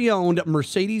certified pre-owned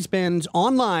Mercedes-Benz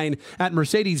online at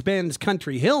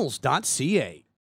mercedes-benzcountryhills.ca.